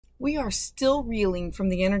We are still reeling from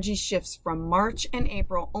the energy shifts from March and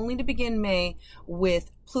April, only to begin May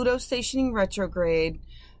with Pluto stationing retrograde,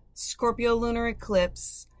 Scorpio lunar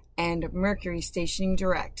eclipse, and Mercury stationing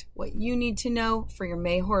direct. What you need to know for your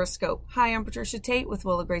May horoscope. Hi, I'm Patricia Tate with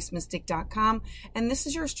WillowGraceMystic.com, and this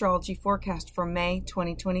is your astrology forecast for May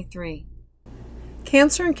 2023.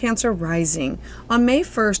 Cancer and Cancer rising. On May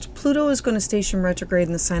 1st, Pluto is going to station retrograde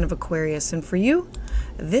in the sign of Aquarius, and for you,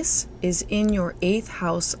 this is in your 8th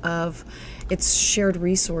house of its shared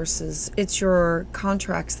resources. It's your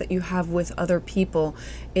contracts that you have with other people.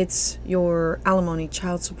 It's your alimony,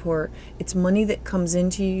 child support. It's money that comes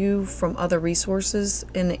into you from other resources,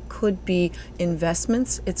 and it could be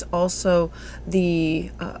investments. It's also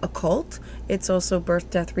the occult. It's also birth,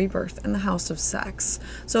 death, rebirth, and the house of sex.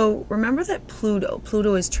 So remember that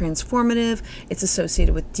Pluto is transformative. It's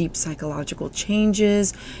associated with deep psychological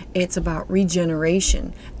changes. It's about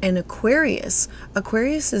regeneration. And Aquarius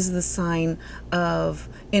is the sign of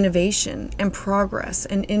innovation and progress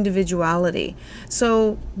and individuality.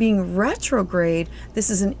 So being retrograde, this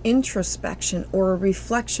is an introspection or a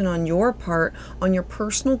reflection on your part, on your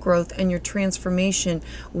personal growth and your transformation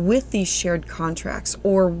with these shared contracts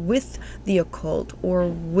or with the occult or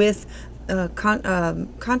with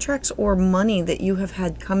contracts or money that you have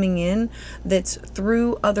had coming in that's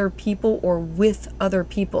through other people or with other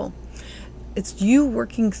people. It's you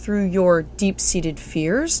working through your deep-seated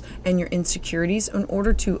fears and your insecurities in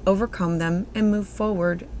order to overcome them and move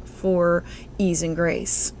forward for ease and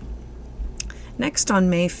grace. Next, on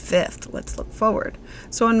May 5th, let's look forward.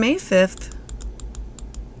 So on May 5th,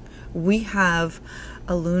 we have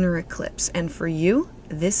a lunar eclipse. And for you,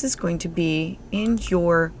 this is going to be in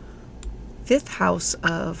your 5th house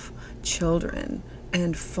of children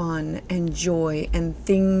and fun and joy and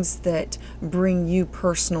things that bring you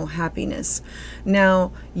personal happiness.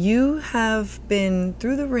 Now, you have been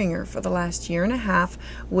through the ringer for the last year and a half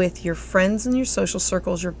with your friends and your social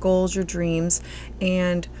circles, your goals, your dreams,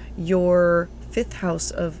 and your 5th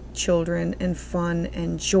house of children and fun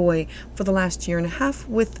and joy for the last year and a half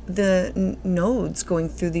with the nodes going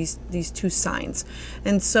through these two signs.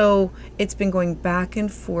 And so it's been going back and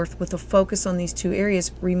forth with a focus on these two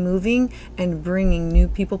areas, removing and bringing new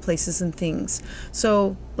people, places, and things.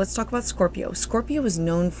 So let's talk about Scorpio. Scorpio is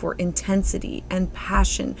known for intensity and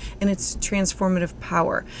passion and its transformative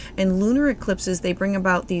power. And lunar eclipses, they bring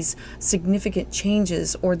about these significant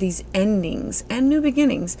changes or these endings and new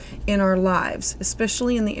beginnings in our lives,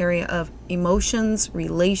 especially in the area of emotions,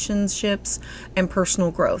 relationships, and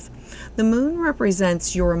personal growth. The moon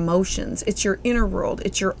represents your emotions. It's your inner world.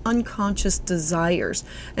 It's your unconscious desires.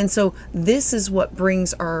 And so this is what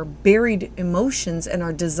brings our buried emotions and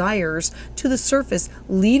our desires to the surface,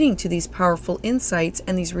 leading to these powerful insights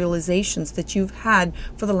and these realizations that you've had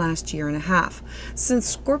for the last year and a half. Since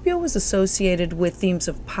Scorpio was associated with themes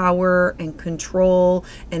of power and control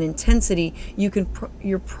and intensity,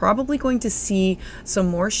 you're probably going to see some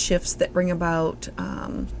more shifts that bring about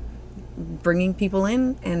bringing people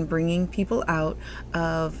in and bringing people out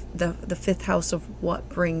of the 5th house of what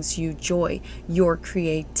brings you joy, your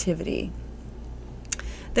creativity.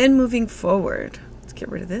 Then moving forward, let's get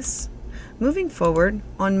rid of this. Moving forward,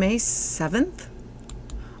 on May 7th,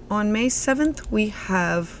 we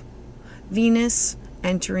have Venus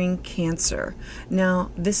entering Cancer. Now,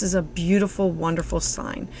 this is a beautiful, wonderful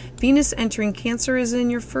sign. Venus entering Cancer is in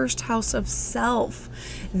your 1st house of self.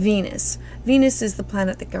 Venus is the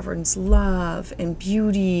planet that governs love and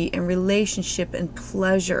beauty and relationship and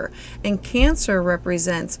pleasure. And Cancer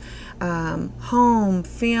represents home,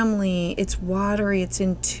 family. It's watery, it's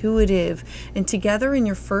intuitive. And together in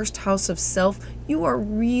your 1st house of self, you are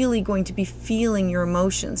really going to be feeling your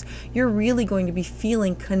emotions. You're really going to be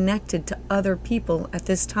feeling connected to other people at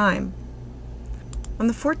this time. On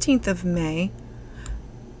the 14th of May,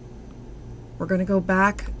 we're going to go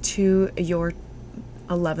back to your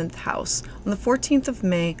 11th house. On the 14th of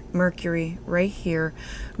May, Mercury, right here.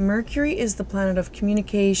 Mercury is the planet of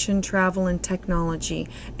communication, travel, and technology,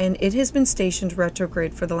 and it has been stationed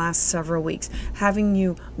retrograde for the last several weeks, having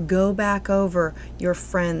you go back over your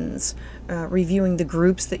friends, reviewing the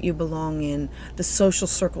groups that you belong in, the social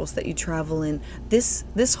circles that you travel in.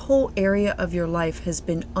 This whole area of your life has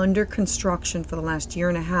been under construction for the last year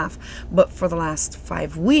and a half, but for the last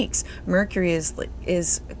 5 weeks, Mercury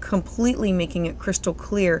is completely making it crystal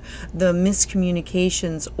clear the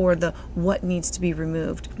miscommunications or the what needs to be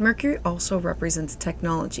removed. Mercury also represents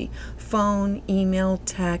technology, phone, email,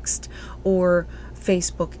 text, or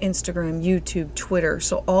Facebook, Instagram, YouTube, Twitter.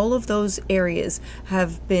 So all of those areas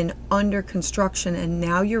have been under construction, and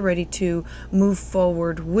now you're ready to move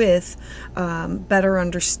forward with better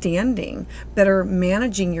understanding, better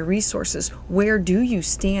managing your resources. Where do you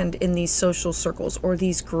stand in these social circles or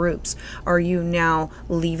these groups? Are you now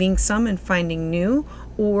leaving some and finding new?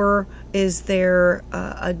 Or is there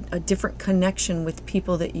a different connection with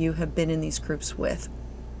people that you have been in these groups with?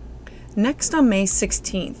 Next, on May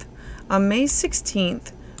 16th. On May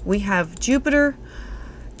 16th, we have Jupiter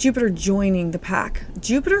joining the pack.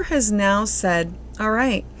 Jupiter has now said, all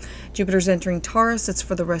right, Jupiter's entering Taurus. It's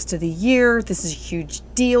for the rest of the year. This is a huge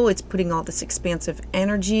deal. It's putting all this expansive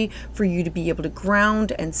energy for you to be able to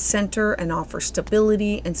ground and center and offer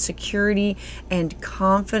stability and security and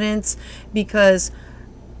confidence, because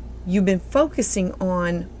you've been focusing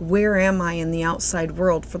on where am I in the outside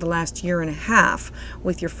world for the last year and a half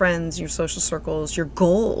with your friends, your social circles, your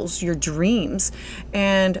goals, your dreams,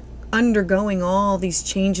 and undergoing all these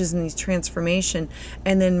changes and these transformation.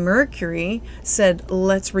 And then Mercury said,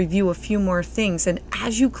 let's review a few more things. And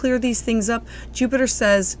as you clear these things up, Jupiter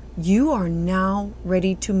says, you are now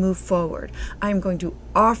ready to move forward. I'm going to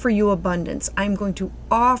offer you abundance. I'm going to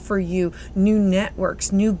offer you new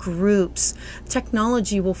networks, new groups.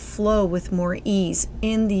 Technology will flow with more ease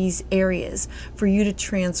in these areas for you to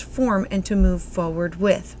transform and to move forward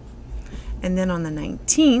with. And then on the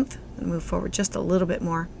 19th, I'll move forward just a little bit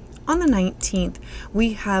more. On the 19th,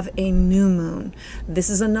 we have a new moon.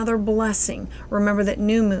 This is another blessing. Remember that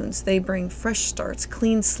new moons, they bring fresh starts,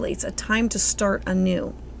 clean slates, a time to start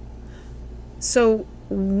anew. So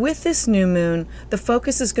with this new moon, the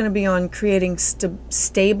focus is going to be on creating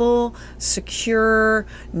stable, secure,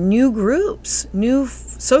 new groups, new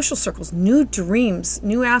social circles, new dreams,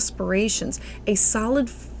 new aspirations, a solid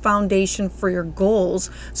foundation for your goals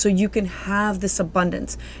so you can have this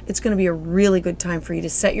abundance. It's going to be a really good time for you to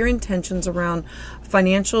set your intentions around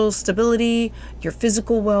financial stability, your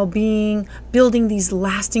physical well-being, building these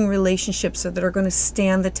lasting relationships that are going to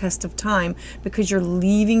stand the test of time, because you're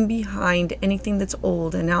leaving behind anything that's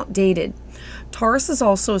old and outdated. Taurus is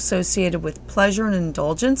also associated with pleasure and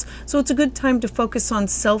indulgence, so it's a good time to focus on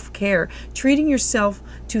self-care, treating yourself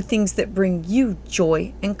to things that bring you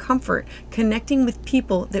joy and comfort, connecting with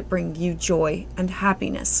people that bring you joy and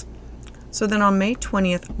happiness. So then on May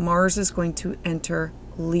 20th, Mars is going to enter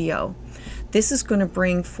Leo. This is going to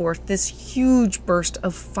bring forth this huge burst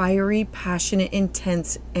of fiery, passionate,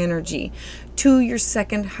 intense energy to your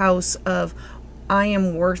second house of I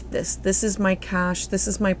am worth this. This is my cash. This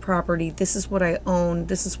is my property. This is what I own.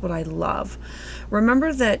 This is what I love.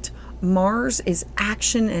 Remember that Mars is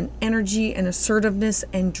action and energy and assertiveness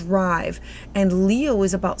and drive. And Leo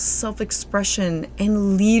is about self-expression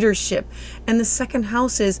and leadership. And the second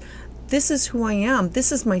house is, this is who I am.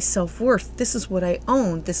 This is my self-worth. This is what I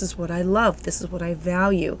own. This is what I love. This is what I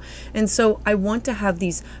value. And so I want to have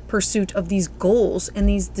these pursuit of these goals and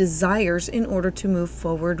these desires in order to move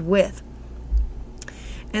forward with.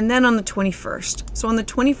 And then on the 21st, so on the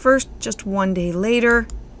 21st, just one day later,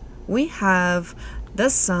 we have the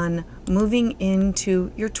sun moving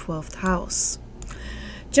into your 12th house.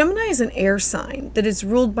 Gemini is an air sign that is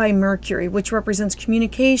ruled by Mercury, which represents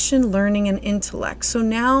communication, learning, and intellect. So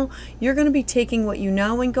now you're going to be taking what you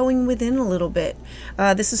know and going within a little bit.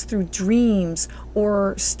 This is through dreams,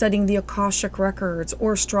 or studying the Akashic records,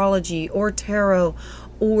 or astrology, or tarot,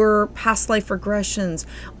 or past life regressions,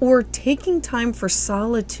 or taking time for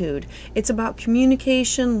solitude. It's about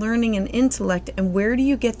communication, learning, and intellect, and where do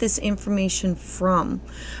you get this information from?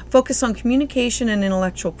 Focus on communication and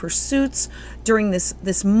intellectual pursuits during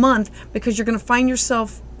this month, because you're going to find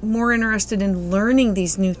yourself more interested in learning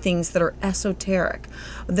these new things that are esoteric,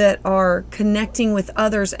 that are connecting with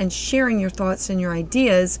others and sharing your thoughts and your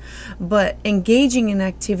ideas, but engaging in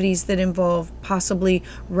activities that involve possibly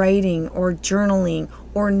writing or journaling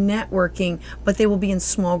or networking, but they will be in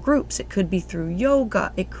small groups. It could be through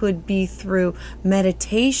yoga. It could be through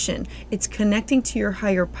meditation. It's connecting to your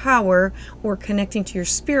higher power, or connecting to your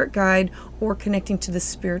spirit guide, or connecting to the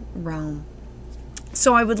spirit realm.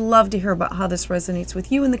 So I would love to hear about how this resonates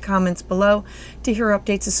with you in the comments below. To hear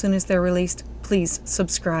updates as soon as they're released, please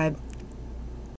subscribe.